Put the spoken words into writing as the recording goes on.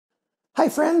Hi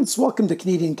friends, welcome to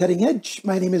Canadian Cutting Edge.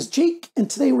 My name is Jake, and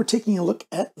today we're taking a look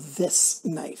at this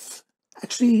knife.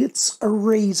 Actually, it's a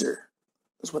razor,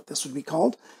 is what this would be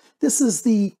called. This is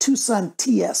the TwoSun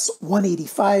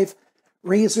TS185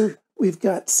 razor. We've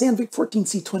got Sandvik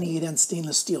 14C28N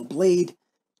stainless steel blade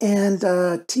and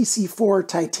a TC4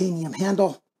 titanium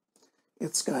handle.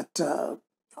 It's got a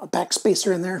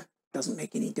backspacer in there. Doesn't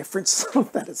make any difference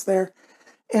that it's there.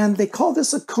 And they call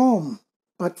this a comb,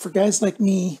 but for guys like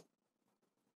me,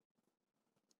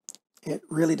 it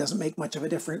really doesn't make much of a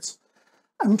difference.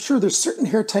 I'm sure there's certain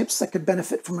hair types that could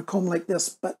benefit from a comb like this,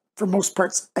 but for most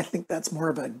parts, I think that's more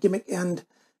of a gimmick end,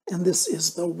 and this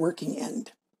is the working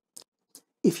end.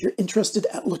 If you're interested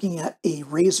at looking at a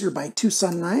razor by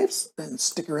TwoSun Knives, then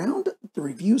stick around. The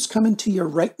review's coming to you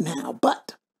right now,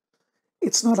 but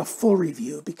it's not a full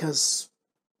review because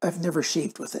I've never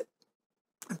shaved with it.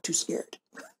 I'm too scared.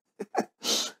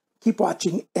 Keep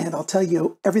watching, and I'll tell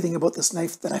you everything about this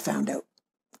knife that I found out.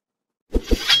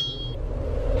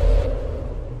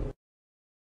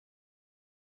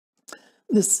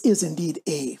 This is indeed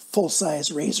a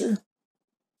full-size razor,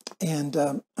 and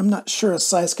I'm not sure a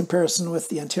size comparison with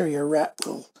the Ontario Rat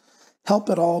will help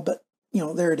at all, but,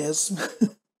 there it is.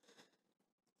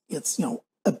 It's,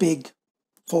 a big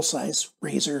full-size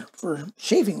razor for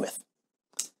shaving with.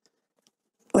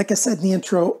 Like I said in the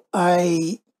intro,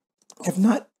 I have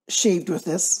not shaved with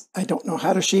this. I don't know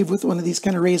how to shave with one of these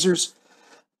kind of razors.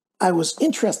 I was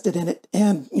interested in it,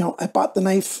 and, I bought the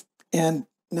knife, and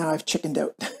now I've chickened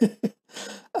out.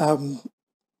 I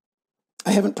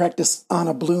haven't practiced on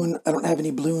a balloon. I don't have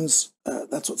any balloons.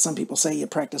 That's what some people say, you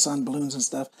practice on balloons and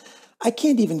stuff. I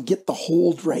can't even get the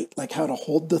hold right, like how to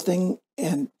hold the thing.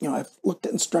 And, I've looked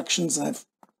at instructions.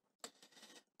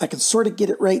 I can sort of get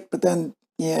it right, but then,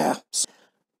 yeah.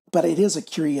 But it is a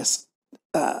curious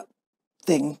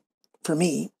thing for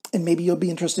me, and maybe you'll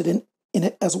be interested in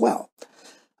it as well.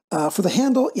 For the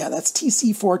handle, yeah, that's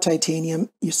TC4 titanium.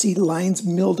 You see lines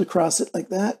milled across it like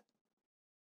that.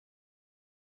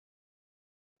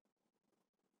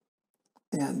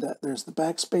 And there's the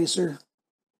backspacer.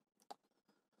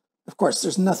 Of course,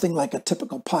 there's nothing like a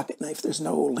typical pocket knife. There's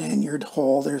no lanyard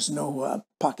hole. There's no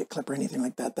pocket clip or anything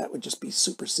like that. That would just be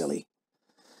super silly.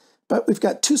 But we've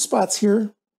got two spots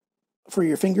here for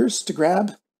your fingers to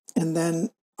grab. And then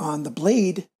on the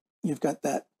blade, you've got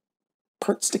that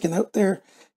part sticking out there.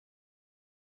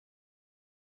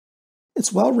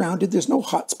 It's well rounded. There's no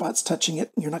hot spots touching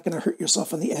it. You're not going to hurt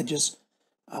yourself on the edges.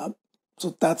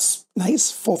 So that's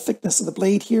nice, full thickness of the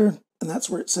blade here. And that's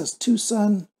where it says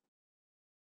TwoSun.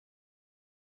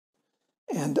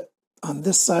 And on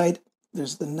this side,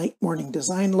 there's the Night Morning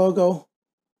Design logo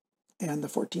and the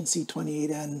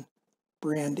 14C28N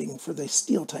branding for the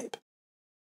steel type.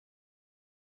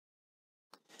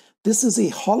 This is a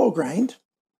hollow grind,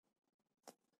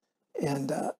 and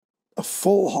a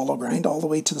full hollow grind all the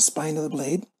way to the spine of the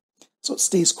blade. So it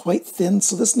stays quite thin.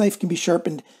 So this knife can be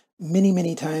sharpened many,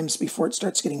 many times before it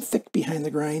starts getting thick behind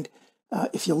the grind.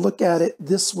 If you look at it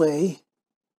this way,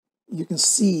 you can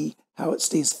see how it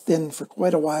stays thin for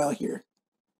quite a while here.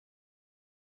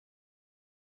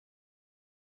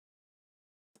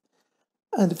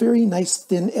 And a very nice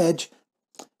thin edge.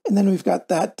 And then we've got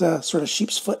that sort of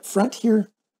sheep's foot front here,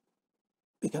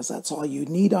 because that's all you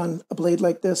need on a blade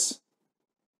like this.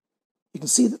 You can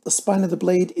see that the spine of the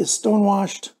blade is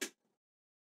stonewashed.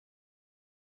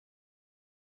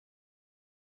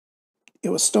 It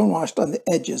was stonewashed on the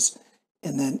edges,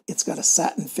 and then it's got a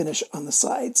satin finish on the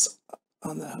sides,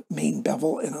 on the main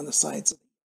bevel and on the sides.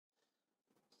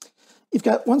 You've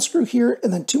got one screw here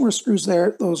and then two more screws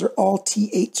there. Those are all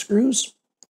T8 screws.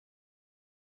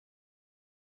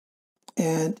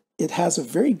 And it has a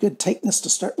very good tightness to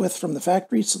start with from the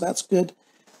factory, so that's good.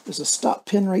 There's a stop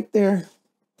pin right there.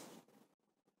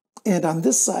 And on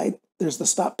this side, there's the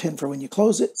stop pin for when you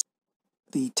close it.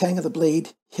 The tang of the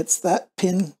blade hits that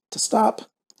pin to stop.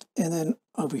 And then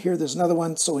over here, there's another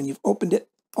one. So when you've opened it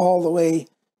all the way,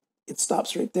 it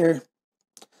stops right there.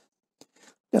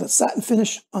 Got a satin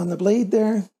finish on the blade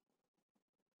there.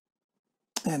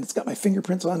 And it's got my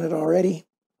fingerprints on it already.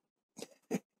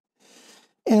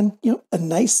 And, a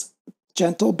nice,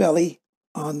 gentle belly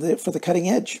on for the cutting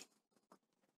edge.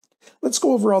 Let's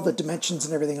go over all the dimensions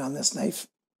and everything on this knife.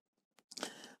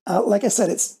 Like I said,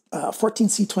 it's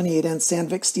 14C28N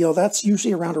Sandvik steel. That's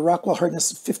usually around a Rockwell hardness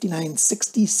of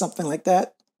 5960, something like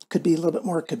that. Could be a little bit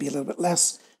more, could be a little bit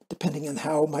less, depending on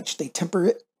how much they temper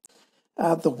it.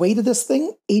 The weight of this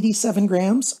thing, 87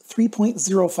 grams,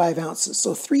 3.05 ounces.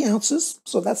 So 3 ounces,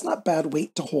 so that's not bad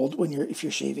weight to hold if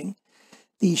you're shaving.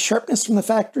 The sharpness from the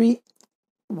factory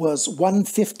was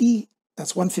 150.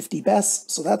 That's 150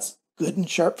 best, so that's good and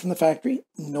sharp from the factory.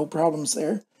 No problems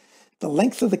there. The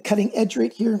length of the cutting edge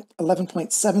right here,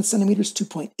 11.7 centimeters,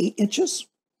 2.8 inches.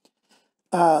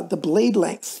 The blade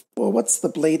length, well, what's the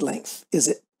blade length? Is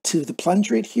it to the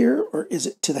plunge right here, or is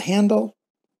it to the handle?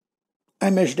 I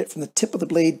measured it from the tip of the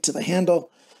blade to the handle,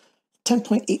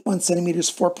 10.81 centimeters,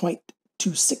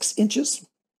 4.26 inches.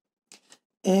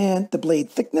 And the blade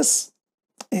thickness,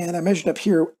 and I measured up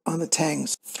here on the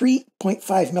tangs,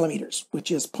 3.5 millimeters,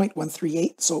 which is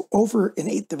 0.138, so over an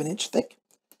eighth of an inch thick.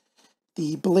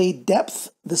 The blade depth,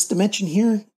 this dimension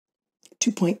here,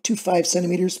 2.25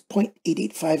 centimeters,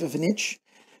 0.885 of an inch.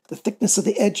 The thickness of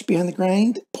the edge behind the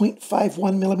grind,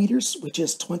 0.51 millimeters, which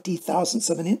is 20,000ths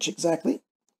of an inch exactly.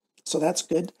 So that's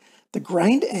good. The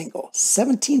grind angle,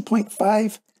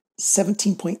 17.5,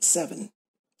 17.7.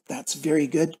 That's very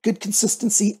good. Good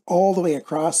consistency all the way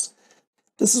across.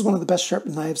 This is one of the best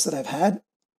sharpened knives that I've had,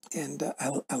 and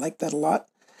I like that a lot.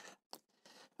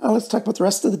 Let's talk about the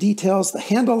rest of the details. The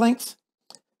handle length,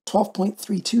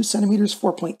 12.32 centimeters,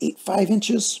 4.85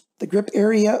 inches. The grip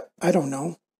area, I don't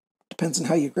know. Depends on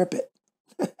how you grip it.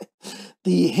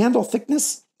 The handle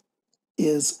thickness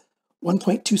is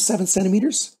 1.27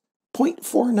 centimeters,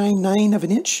 0.499 of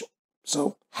an inch,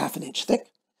 so half an inch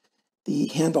thick. The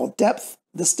handle depth,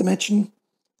 this dimension,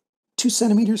 2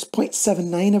 centimeters,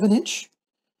 0.79 of an inch.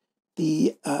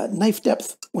 The knife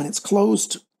depth, when it's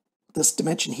closed, this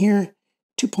dimension here,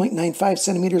 2.95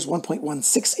 centimeters,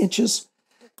 1.16 inches.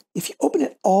 If you open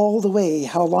it all the way,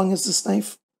 how long is this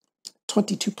knife?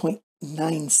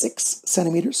 22.96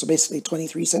 centimeters, so basically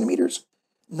 23 centimeters,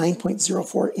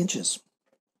 9.04 inches.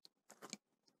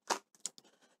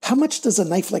 How much does a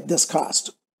knife like this cost?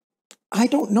 I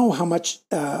don't know how much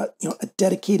a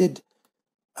dedicated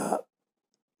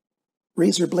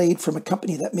razor blade from a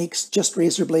company that makes just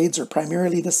razor blades, or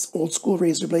primarily this old school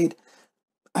razor blade.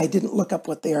 I didn't look up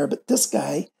what they are, but this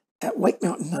guy at White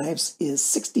Mountain Knives is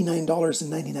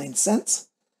 $69.99.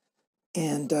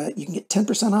 And you can get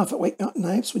 10% off at White Mountain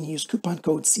Knives when you use coupon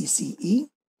code CCE.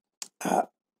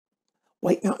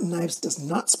 White Mountain Knives does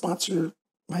not sponsor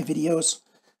my videos.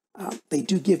 They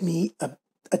do give me a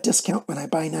discount when I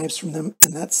buy knives from them,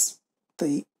 and that's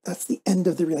the end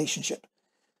of the relationship.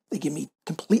 They give me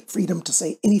complete freedom to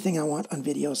say anything I want on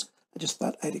videos. I just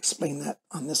thought I'd explain that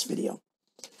on this video.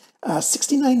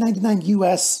 $69.99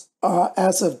 US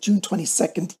as of June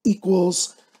 22nd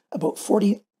equals about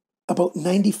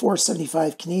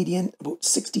 94.75 Canadian, about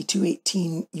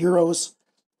 62.18 euros,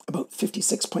 about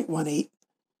 56.18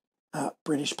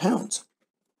 British pounds.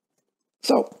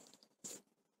 So,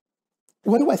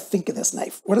 what do I think of this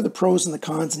knife? What are the pros and the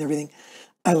cons and everything?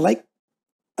 I like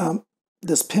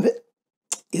this pivot.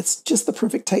 It's just the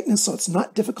perfect tightness, so it's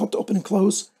not difficult to open and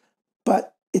close,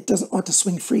 but it doesn't want to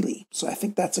swing freely. So I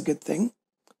think that's a good thing.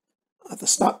 The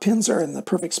stop pins are in the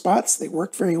perfect spots. They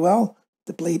work very well.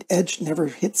 The blade edge never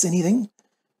hits anything.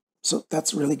 So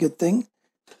that's a really good thing.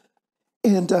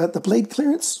 And the blade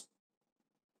clearance,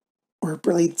 or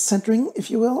blade centering, if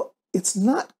you will, it's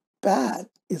not bad.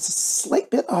 It's a slight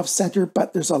bit off center,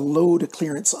 but there's a load of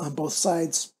clearance on both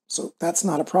sides. So that's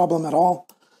not a problem at all.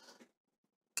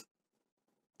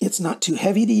 It's not too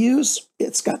heavy to use.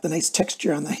 It's got the nice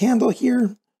texture on the handle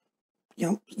here.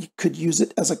 You could use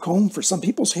it as a comb for some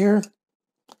people's hair.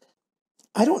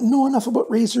 I don't know enough about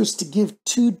razors to give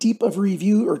too deep of a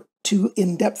review or too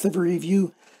in-depth of a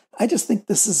review. I just think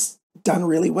this is done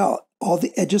really well. All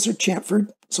the edges are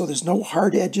chamfered, so there's no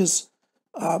hard edges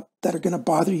that are going to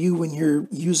bother you when you're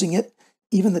using it.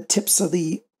 Even the tips of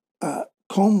the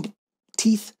comb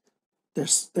teeth,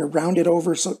 they're rounded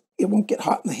over, so it won't get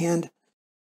hot in the hand.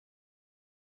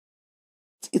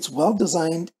 It's well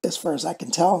designed as far as I can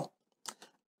tell.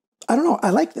 I don't know,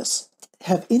 I like this.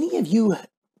 Have any of you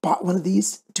bought one of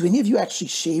these? Do any of you actually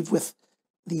shave with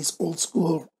these old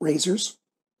school razors?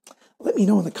 Let me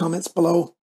know in the comments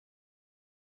below.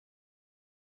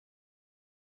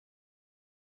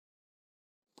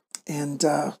 And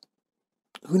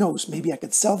who knows, maybe I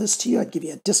could sell this to you. I'd give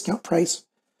you a discount price.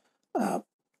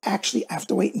 Actually, I have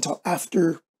to wait until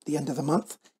after the end of the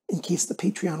month in case the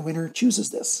Patreon winner chooses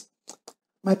this.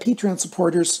 My Patreon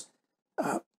supporters,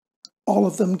 all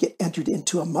of them get entered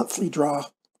into a monthly draw,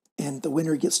 and the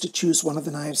winner gets to choose one of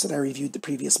the knives that I reviewed the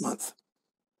previous month.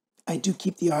 I do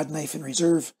keep the odd knife in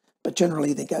reserve, but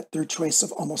generally they get their choice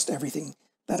of almost everything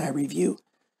that I review.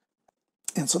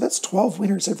 And so that's 12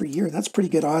 winners every year, and that's pretty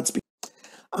good odds.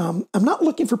 I'm not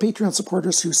looking for Patreon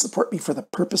supporters who support me for the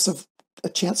purpose of a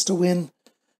chance to win.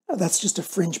 That's just a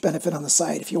fringe benefit on the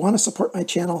side. If you want to support my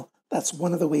channel, that's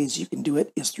one of the ways you can do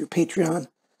it, is through Patreon.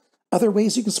 Other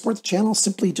ways you can support the channel,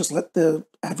 simply just let the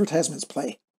advertisements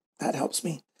play. That helps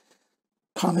me.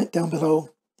 Comment down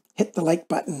below. hit the like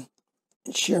button,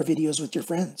 and share videos with your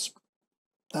friends.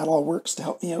 That all works to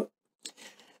help me out.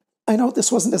 I know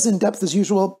this wasn't as in-depth as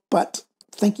usual, but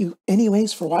thank you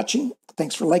anyways for watching.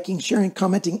 Thanks for liking, sharing,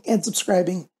 commenting, and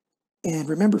subscribing. And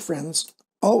remember, friends,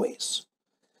 always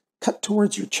cut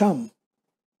towards your chum,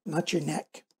 not your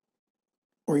neck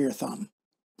or your thumb.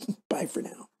 Bye for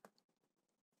now.